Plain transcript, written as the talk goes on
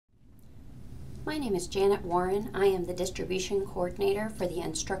My name is Janet Warren. I am the Distribution Coordinator for the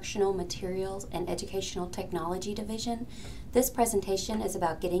Instructional Materials and Educational Technology Division. This presentation is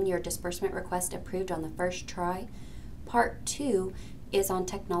about getting your disbursement request approved on the first try. Part 2 is on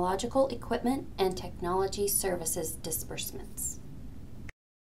technological equipment and technology services disbursements.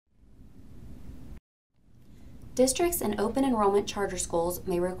 Districts and open enrollment charter schools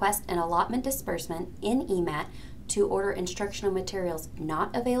may request an allotment disbursement in EMAT to order instructional materials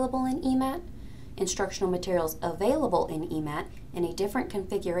not available in EMAT, instructional materials available in EMAT in a different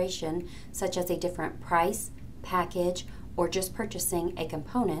configuration, such as a different price, package, or just purchasing a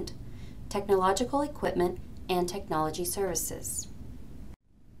component, technological equipment, and technology services.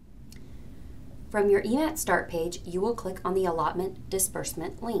 From your EMAT start page, you will click on the allotment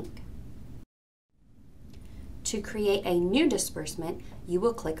disbursement link. To create a new disbursement, you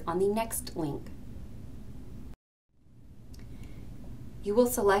will click on the next link. You will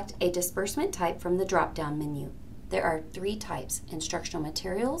select a disbursement type from the drop-down menu. There are 3 types: instructional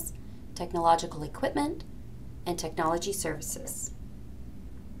materials, technological equipment, and technology services.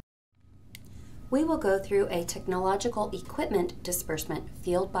 We will go through a technological equipment disbursement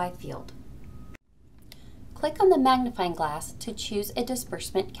field by field. Click on the magnifying glass to choose a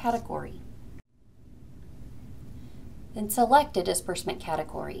disbursement category. Then select a disbursement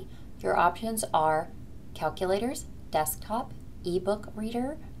category. Your options are calculators, desktop, ebook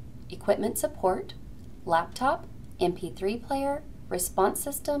reader, equipment support, laptop, MP3 player, response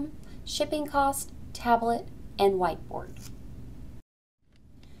system, shipping cost, tablet, and whiteboard.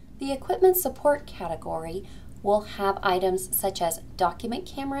 The equipment support category will have items such as document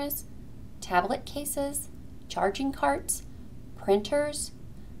cameras, tablet cases, charging carts, printers,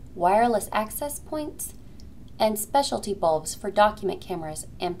 wireless access points, and specialty bulbs for document cameras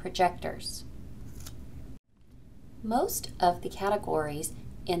and projectors. Most of the categories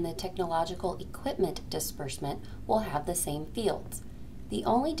in the technological equipment disbursement will have the same fields. The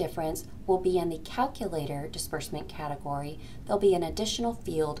only difference will be in the calculator disbursement category. There'll be an additional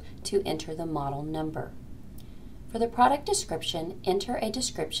field to enter the model number. For the product description, enter a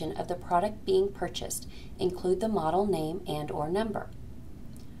description of the product being purchased. Include the model name and/or number.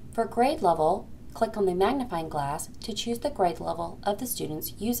 For grade level, click on the magnifying glass to choose the grade level of the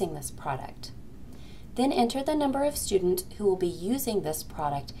students using this product. Then enter the number of students who will be using this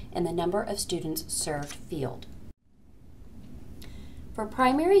product in the number of students served field. For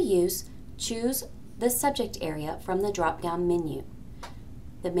primary use, choose the subject area from the drop-down menu.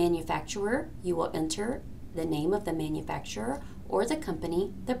 The manufacturer, you will enter the name of the manufacturer or the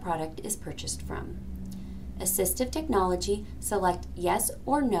company the product is purchased from. Assistive technology, select yes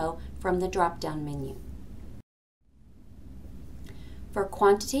or no from the drop-down menu. For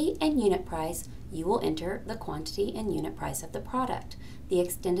quantity and unit price, you will enter the quantity and unit price of the product. The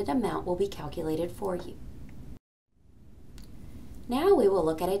extended amount will be calculated for you. Now we will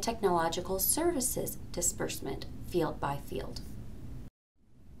look at a technological services disbursement field by field.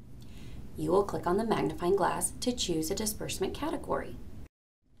 You will click on the magnifying glass to choose a disbursement category.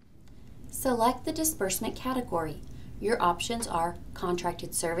 Select the disbursement category. Your options are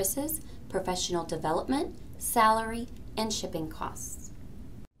contracted services, professional development, salary, and shipping costs.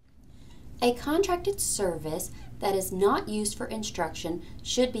 A contracted service that is not used for instruction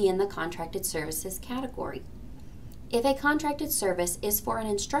should be in the contracted services category. If a contracted service is for an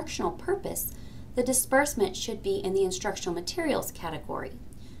instructional purpose, the disbursement should be in the instructional materials category.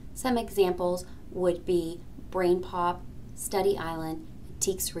 Some examples would be BrainPop, Study Island,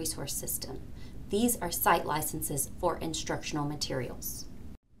 Teaks Resource System. These are site licenses for instructional materials.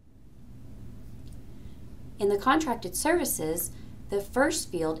 In the contracted services, the first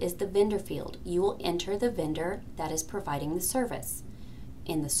field is the vendor field. You will enter the vendor that is providing the service.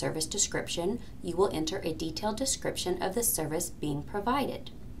 In the service description, you will enter a detailed description of the service being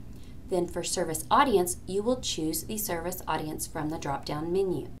provided. Then for service audience, you will choose the service audience from the drop-down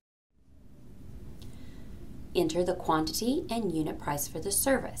menu. Enter the quantity and unit price for the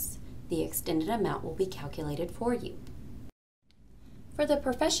service. The extended amount will be calculated for you. For the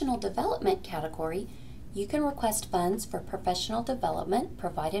professional development category, you can request funds for professional development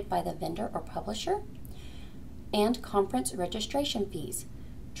provided by the vendor or publisher and conference registration fees.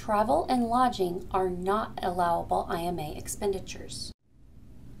 Travel and lodging are not allowable IMA expenditures.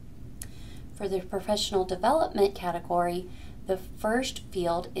 For the professional development category, the first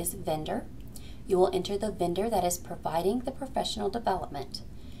field is vendor. You will enter the vendor that is providing the professional development.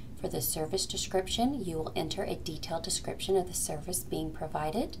 For the service description, you will enter a detailed description of the service being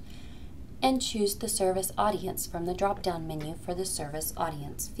provided and choose the service audience from the drop-down menu for the service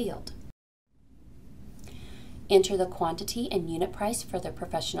audience field. Enter the quantity and unit price for the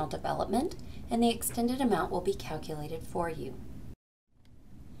professional development, and the extended amount will be calculated for you.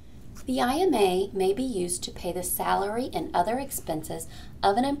 The IMA may be used to pay the salary and other expenses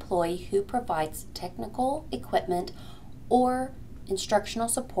of an employee who provides technical equipment or instructional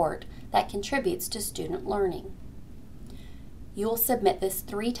support that contributes to student learning. You will submit this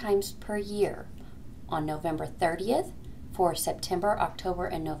 3 times per year, on November 30th for September, October,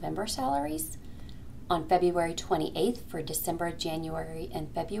 and November salaries, on February 28th for December, January,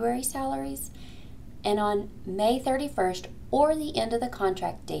 and February salaries, and on May 31st or the end of the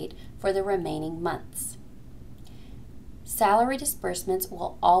contract date for the remaining months. Salary disbursements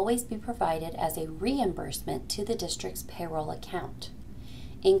will always be provided as a reimbursement to the district's payroll account.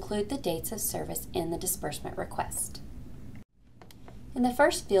 Include the dates of service in the disbursement request. In the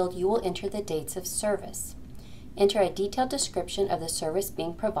first field, you will enter the dates of service. Enter a detailed description of the service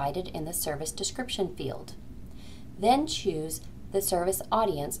being provided in the service description field. Then choose the service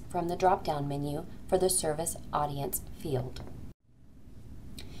audience from the drop-down menu for the service audience field.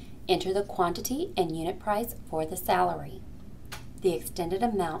 Enter the quantity and unit price for the salary. The extended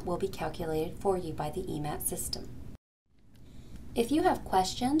amount will be calculated for you by the EMAT system. If you have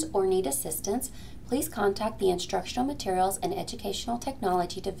questions or need assistance, please contact the Instructional Materials and Educational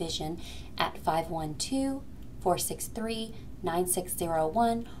Technology Division at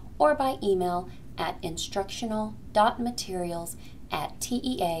 512-463-9601 or by email at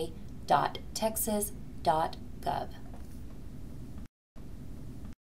instructional.materials@tea.texas.gov.